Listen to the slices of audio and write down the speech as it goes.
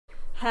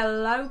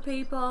Hello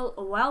people,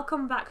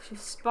 welcome back to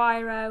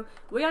Spyro.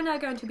 We are now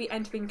going to be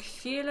entering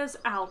Sheila's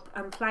Alp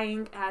and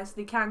playing as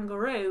the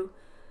kangaroo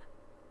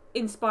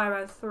in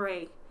Spyro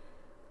 3.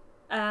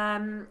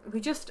 We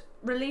just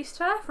released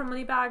her from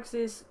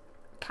Moneybags'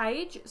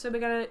 cage, so we're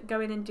going to go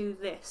in and do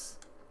this.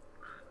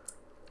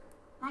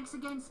 Thanks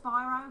again,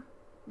 Spyro.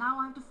 Now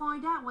I have to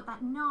find out what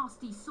that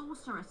nasty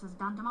sorceress has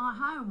done to my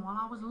home while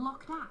I was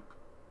locked up.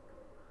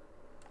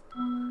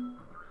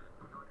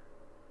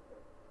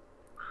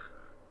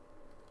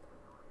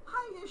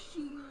 Hiya,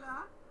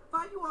 Sheila.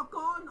 While you are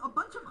gone, a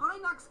bunch of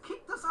Reinachs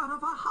kicked us out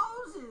of our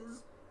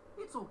houses.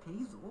 It's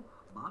okay, though.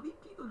 Bobby,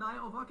 Pete and I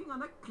are working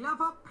on a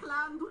clever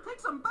plan to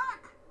take them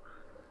back.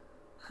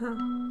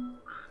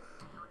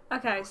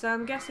 Okay, so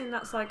I'm guessing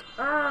that's like,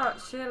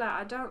 Sheila,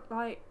 I don't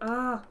like,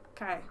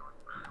 okay.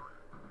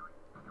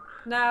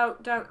 No,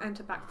 don't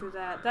enter back through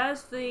there.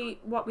 There's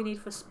what we need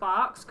for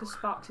Sparks, because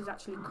Sparks is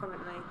actually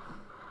currently...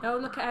 Oh,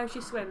 look at how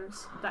she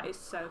swims. That is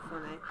so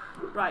funny.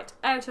 Right,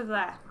 out of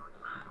there.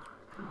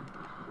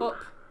 Up.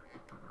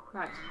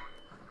 Right.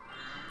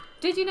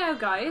 Did you know,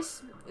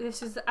 guys,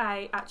 this is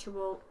a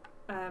actual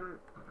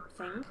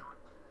thing.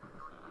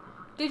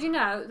 Did you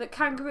know that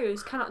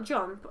kangaroos cannot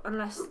jump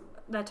unless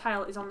their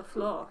tail is on the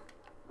floor?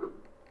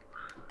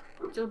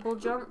 Double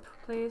jump,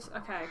 please.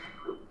 Okay.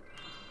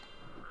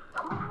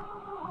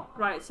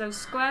 Right, so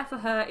square for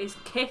her is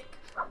kick.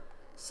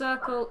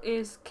 Circle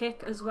is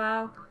kick as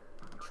well.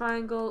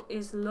 Triangle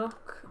is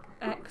look.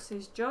 X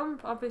is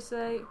jump,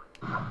 obviously.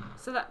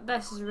 So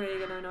this is really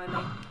going to annoy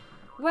me.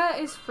 Where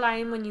is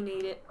flame when you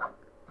need it?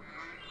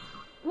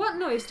 What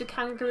noise do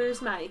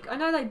kangaroos make? I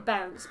know they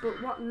bounce,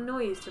 but what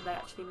noise do they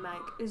actually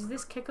make? Is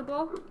this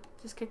kickable? Is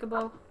this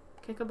kickable?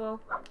 Kickable?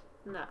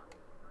 No.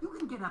 You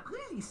can get up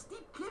really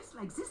steep cliffs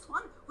like this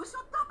one with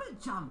your double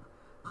jump.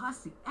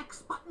 Press the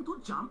X button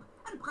to jump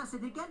and press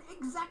it again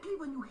exactly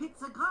when you hit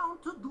the ground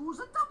to do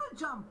the double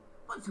jump.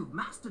 Once you've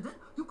mastered it,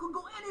 you can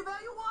go anywhere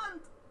you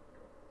want.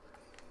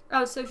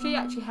 Oh, so she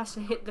actually has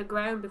to hit the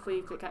ground before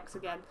you click X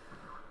again.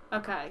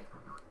 Okay.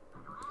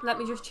 Let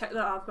me just check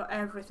that I've got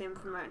everything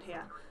from around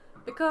here.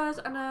 Because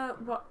I know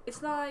what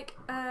it's like.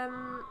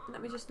 Let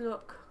me just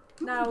look.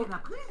 No.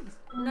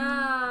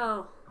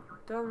 No.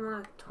 Don't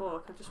want to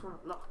talk. I just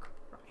want to look.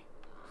 Right.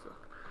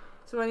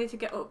 So I need to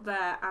get up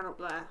there and up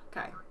there.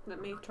 Okay.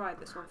 Let me try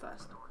this one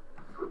first.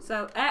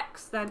 So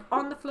X, then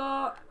on the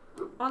floor.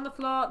 On the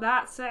floor.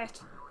 That's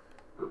it.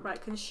 Right.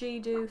 Can she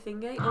do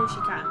thingy? Oh, she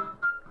can.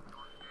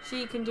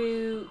 She can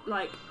do,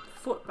 like,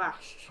 foot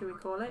bash, should we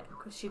call it?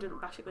 Because she didn't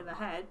bash it with her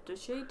head,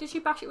 does she? Did she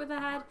bash it with her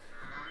head?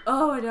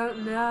 Oh, I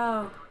don't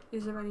know.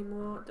 Is there any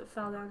more that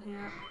fell down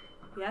here?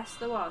 Yes,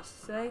 there was.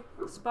 See?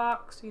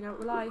 Sparks, you know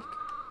what we like.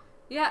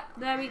 Yeah,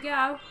 there we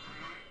go.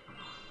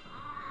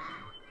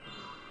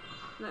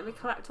 Let me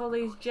collect all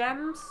these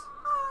gems.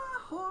 Ah,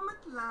 home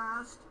at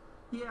last.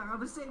 Yeah, I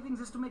was saving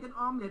this to make an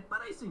omelette, but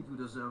I think you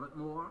deserve it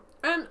more.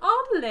 An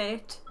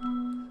omelette?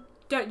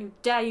 Don't you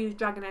dare use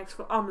dragon eggs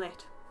for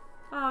omelette.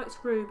 Oh, it's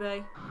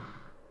Ruby.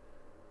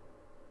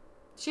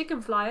 She can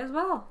fly as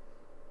well.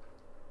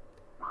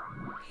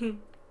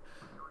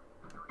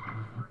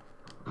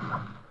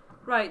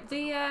 Right,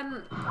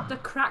 the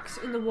cracks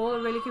in the wall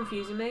are really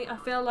confusing me. I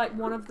feel like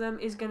one of them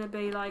is gonna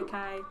be like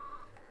a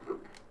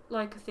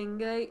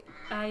thingy,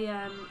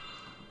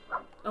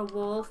 a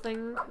wall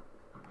thing.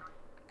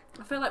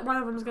 I feel like one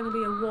of them is gonna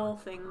be a wall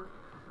thing,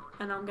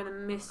 and I'm gonna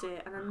miss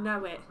it, and I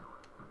know it.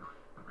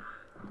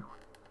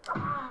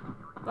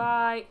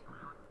 Bye.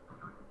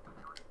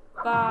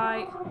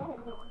 Bye.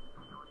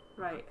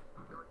 Right.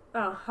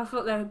 Oh, I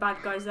thought they were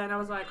bad guys then. I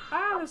was like,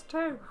 there's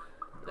two.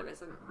 There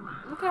isn't.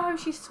 Look at how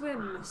she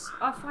swims.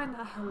 I find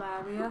that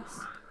hilarious.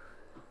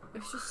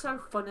 It's just so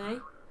funny.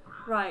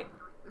 Right.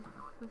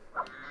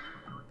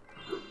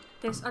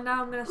 This, I know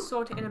I'm going to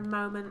sort it in a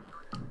moment.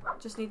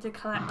 Just need to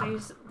collect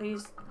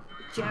these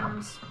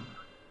gems.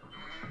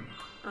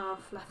 Oh,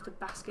 I've left a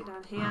basket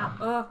down here.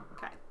 Oh,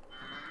 okay.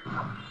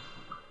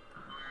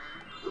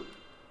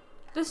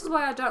 This is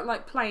why I don't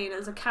like playing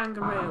as a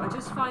kangaroo. I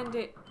just find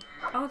it...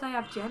 Oh, they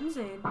have gems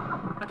in.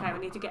 Okay, we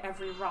need to get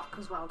every rock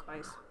as well,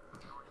 guys.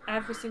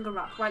 Every single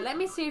rock. Right, let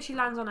me see if she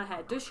lands on her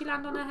head. Does she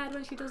land on her head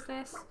when she does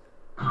this?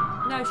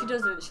 No, she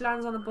doesn't. She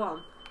lands on a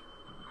bum.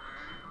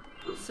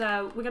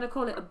 So, we're going to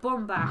call it a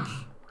bum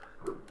bash.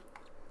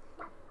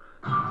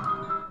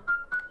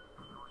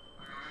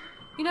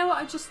 You know what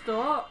I just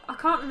thought? I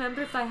can't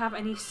remember if they have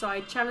any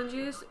side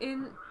challenges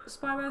in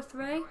Spyro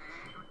 3.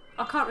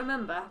 I can't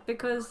remember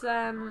because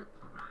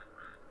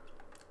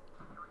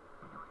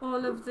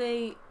all of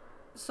the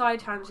side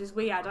challenges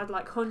we had, I'd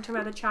like Hunter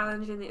had a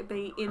challenge and it'd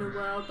be in a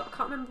world, but I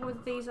can't remember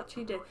what these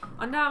actually do.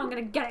 I know I'm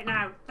gonna get it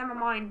now. Never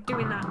mind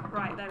doing that.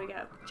 Right, there we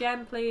go.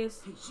 Gem,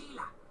 please. Hey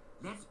Sheila,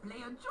 let's play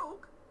a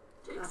joke.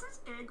 Take this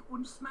egg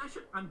and smash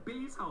it on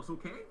Billy's house,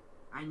 okay?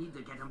 I need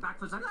to get him back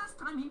for the last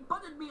time he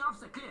butted me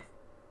off the cliff.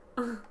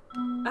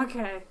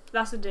 Okay,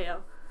 that's a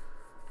deal.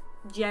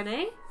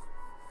 Jenny?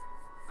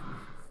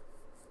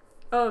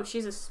 Oh,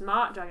 she's a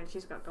smart dragon.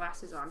 She's got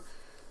glasses on.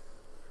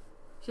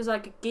 She's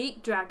like a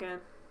geek dragon.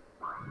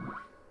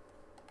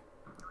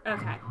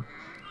 Okay.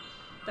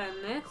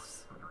 Then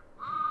this.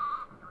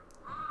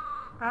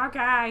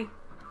 Okay.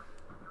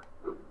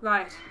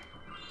 Right.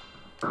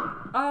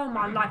 Oh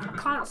my life, I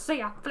can't see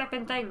a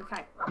flipping thing.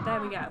 Okay,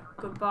 there we go.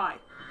 Goodbye.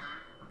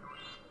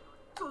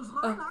 Those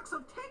Reinachs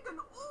have taken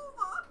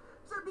over!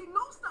 There'll be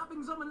no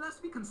stopping them unless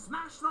we can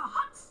smash the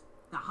huts!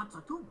 The huts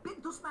are too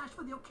big to smash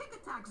with your kick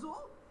attack,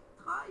 Zol.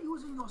 Try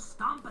using your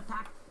stomp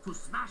attack to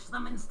smash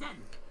them instead.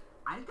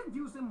 I'll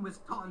confuse them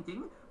with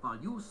taunting while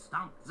you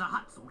stomp the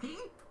huts, okay?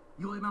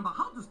 You remember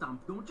how to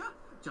stomp, don't you?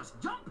 Just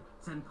jump,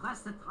 then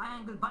press the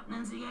triangle button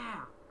in the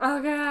air.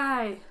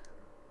 Okay.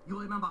 You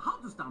remember how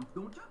to stomp,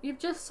 don't you? You've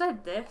just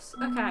said this.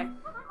 Okay.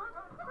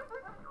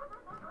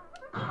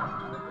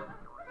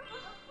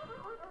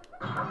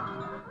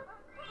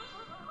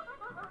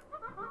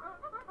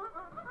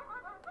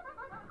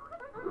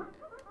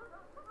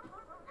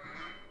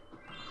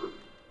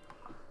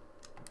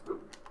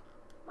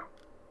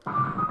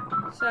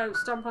 So,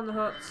 stomp on the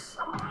huts.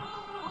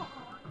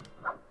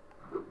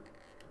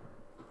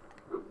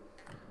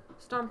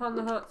 Stomp on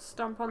the huts,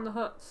 stomp on the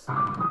huts.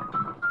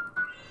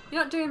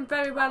 You're not doing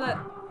very well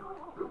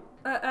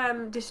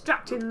at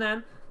distracting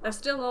them. They're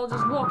still all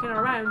just walking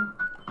around.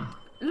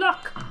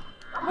 Look!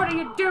 What are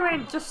you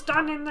doing? Just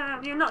standing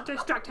there. You're not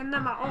distracting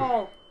them at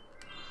all.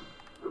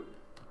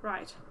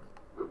 Right.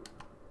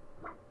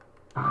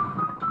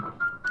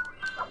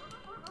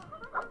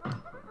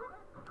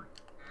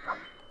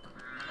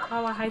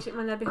 Oh, I hate it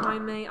when they're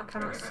behind me. I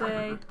cannot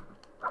see.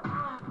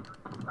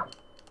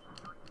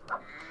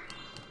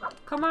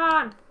 Come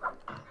on!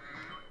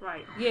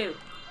 Right, you.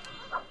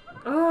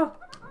 Oh!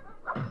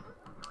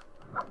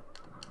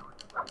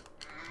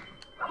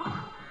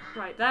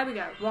 Right, there we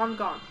go. One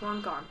gone.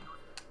 One gone.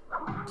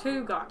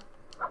 Two gone.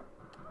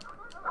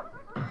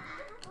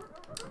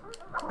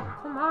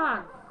 Come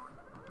on.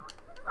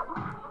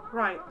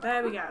 Right,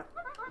 there we go.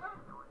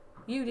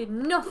 You did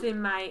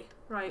nothing, mate.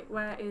 Right,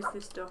 where is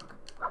this duck?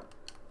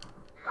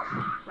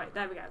 Right,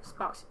 there we go.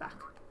 Sparks is back.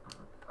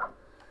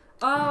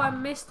 Oh, I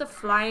missed the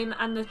flame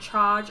and the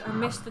charge. I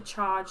missed the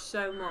charge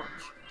so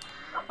much.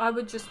 I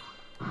would just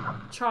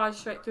charge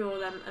straight through all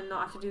them and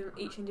not have to do them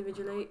each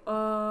individually.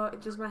 Oh,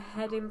 it does my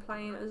head in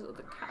playing as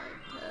other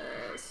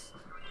characters.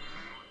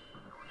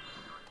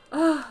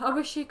 Oh, I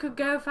wish you could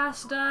go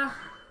faster.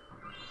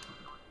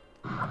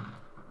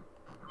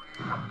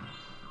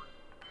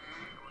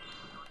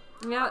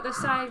 You know what they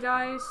say,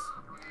 guys?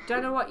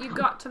 Don't know what you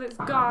got till it's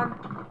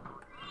gone.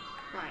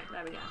 Right,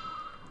 there we go.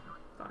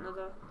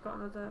 Got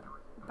another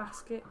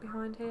basket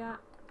behind here.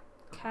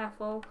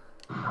 Careful.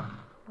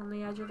 On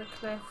the edge of the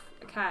cliff.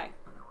 Okay.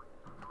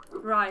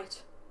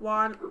 Right.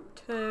 1,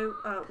 2,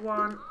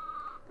 1.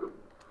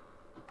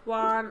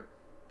 1,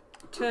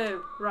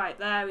 2. Right,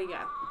 there we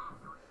go.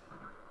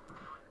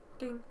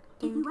 Ding,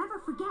 ding. If you ever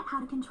forget how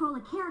to control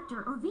a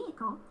character or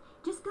vehicle,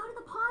 just go to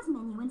the pause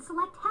menu and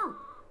select help.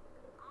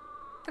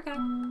 Okay.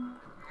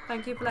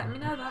 Thank you for letting me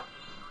know that.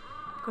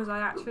 Because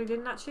I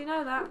didn't actually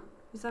know that.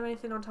 Is there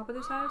anything on top of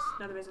this house?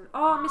 No, there isn't.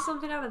 Oh, I missed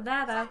something over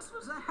there, though. Thanks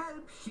for the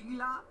help,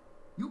 Sheila.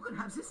 You can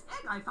have this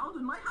egg I found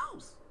in my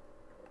house.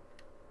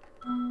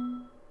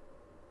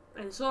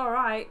 It's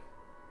alright.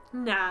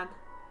 Nan.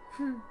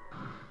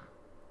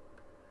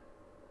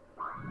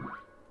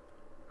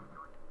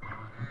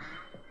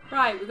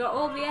 Right, we got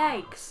all the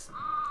eggs.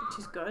 Which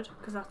is good,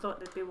 because I thought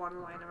there'd be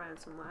one lying around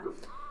somewhere.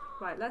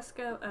 Right, let's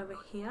go over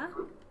here.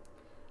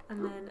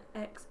 And then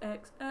X,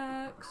 X,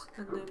 X.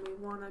 And then we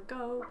want to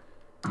go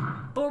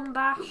boom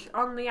bash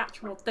on the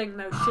actual thing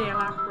though,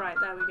 Sheila. Right,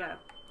 there we go.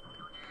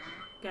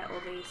 Get all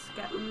these.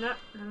 Get no.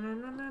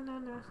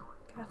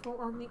 Careful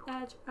on the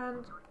edge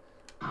and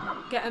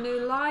get a new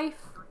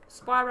life.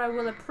 Spyro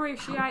will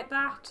appreciate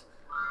that.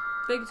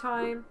 Big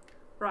time.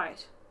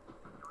 Right.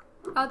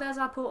 Oh, there's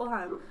our portal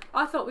home.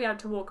 I thought we had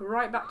to walk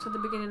right back to the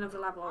beginning of the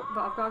level,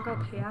 but I've got to go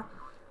up here.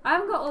 I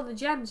haven't got all the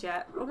gems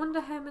yet. I wonder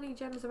how many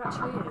gems there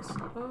actually is.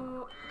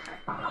 Oh, okay.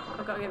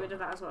 I've got to get rid of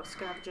that as well. Just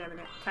gonna have a gem in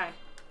it. Okay.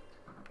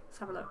 Let's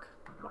have a look.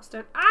 What's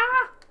down?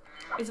 Ah!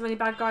 Is there any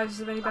bad guys? Is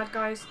there any bad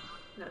guys?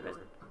 No, there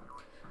isn't.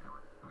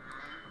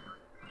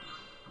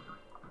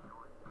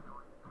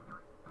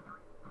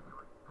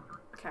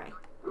 Okay.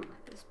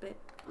 This bit.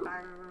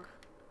 Bang.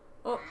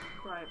 Up.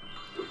 Right.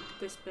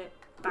 This bit.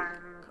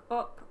 Bang.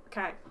 Up.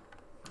 Okay.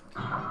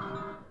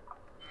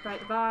 Break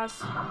the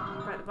bars.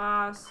 Break the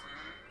bars.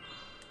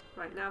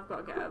 Right, now I've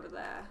got to get over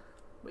there.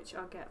 Which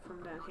I'll get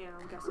from down here,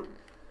 I'm guessing.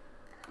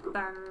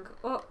 Bang.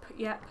 Up.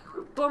 Yep.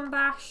 Bum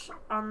bash.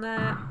 On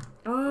there.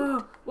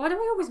 Oh! Why do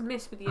I always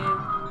miss with you?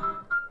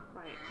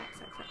 Right.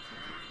 X, X, X, X,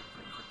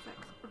 X, X, X,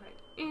 X.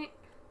 Right.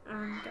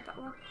 And get that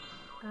one.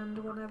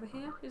 And one over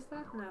here. Is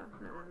there? No.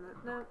 No, no,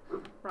 no, no.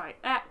 Right.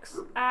 X.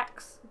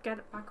 X. Get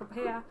it back up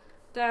here.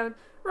 Down.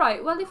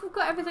 Right, well if we've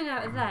got everything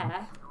out of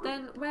there,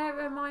 then where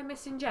am I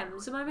missing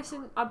gems? Am I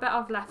missing... I bet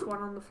I've left one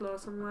on the floor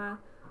somewhere.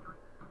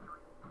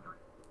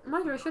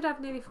 Mind you, I should have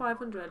nearly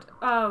 500.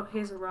 Oh,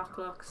 here's a rock,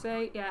 look.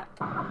 See? Yeah.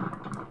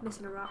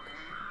 Missing a rock.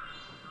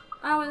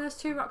 Oh, and there's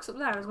 2 rocks up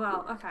there as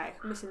well. Okay,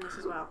 missing this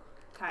as well.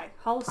 Okay,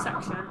 whole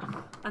section.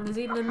 And there's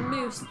even a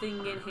moose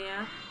thing in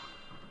here.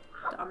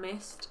 that I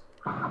missed.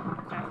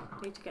 Okay,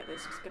 need to get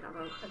this because it's going to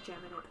have a gem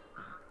in it.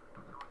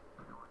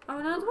 Oh,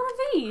 another one of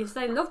these.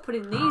 They love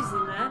putting these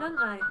in there, don't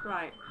they?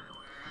 Right.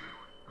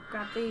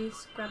 Grab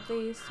these, grab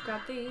these,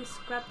 grab these,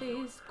 grab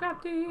these,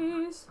 grab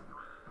these.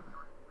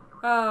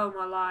 Oh,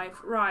 my life.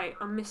 Right,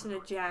 I'm missing a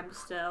gem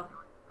still.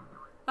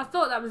 I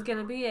thought that was going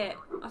to be it.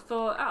 I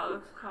thought,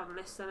 oh, I've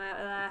missed them out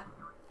of there.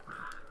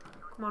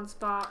 Come on,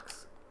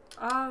 Sparks.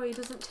 Oh, he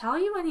doesn't tell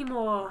you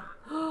anymore.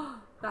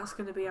 That's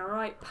going to be a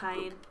right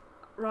pain.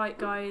 Right,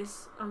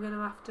 guys, I'm going to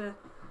have to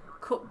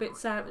cut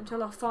bits out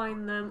until I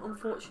find them,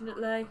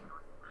 unfortunately.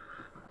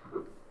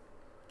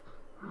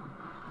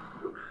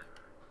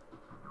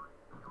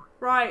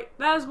 Right,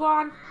 there's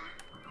one.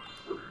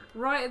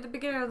 Right at the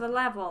beginning of the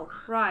level.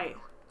 Right,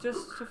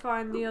 just to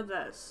find the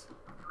others.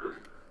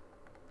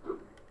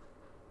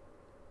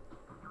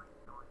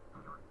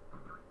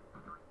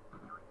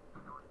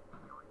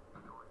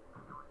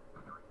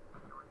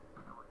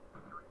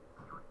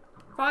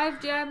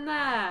 Five gem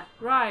there.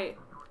 Right.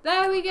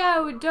 There we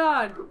go, we're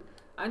done.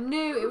 I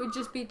knew it would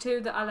just be 2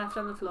 that I left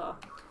on the floor.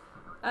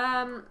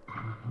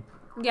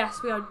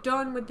 Yes, we are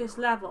done with this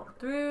level.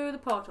 Through the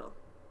portal.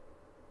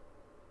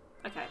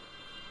 Okay.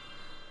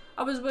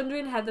 I was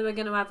wondering how they were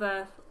going to have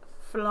a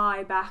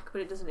fly back,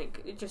 but it doesn't.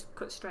 It just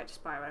cuts straight to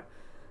Spyro.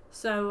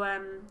 So,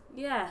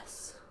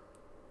 yes.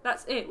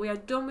 That's it. We are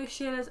done with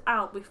Sheila's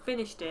Alp. We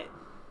finished it.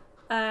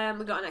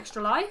 We got an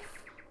extra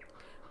life.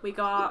 We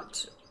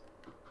got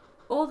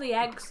all the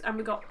eggs, and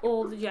we got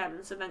all the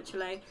gems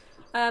eventually.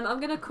 I'm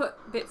going to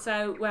cut bits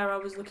out where I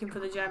was looking for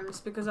the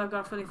gems, because I've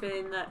got a funny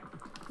feeling that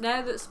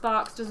now that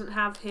Sparks doesn't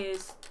have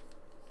his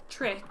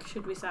trick,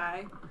 should we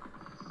say,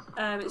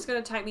 it's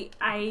going to take me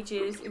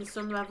ages in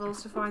some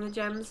levels to find the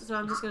gems, so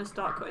I'm just going to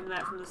start cutting them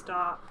out from the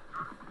start.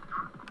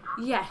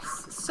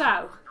 Yes,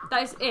 so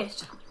that is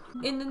it.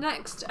 In the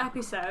next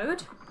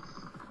episode,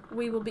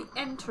 we will be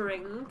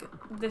entering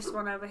this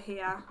one over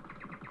here,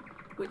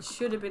 which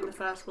should have been the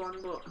first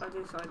one, but I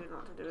decided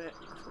not to do it.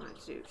 I just wanted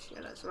to do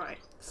Sheila's. Right.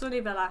 Sunny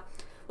Villa.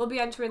 We'll be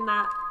entering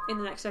that in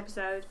the next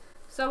episode.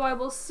 So I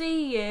will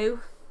see you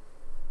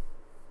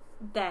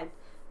then.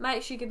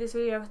 Make sure you give this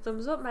video a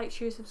thumbs up. Make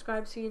sure you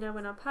subscribe so you know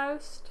when I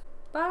post.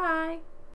 Bye!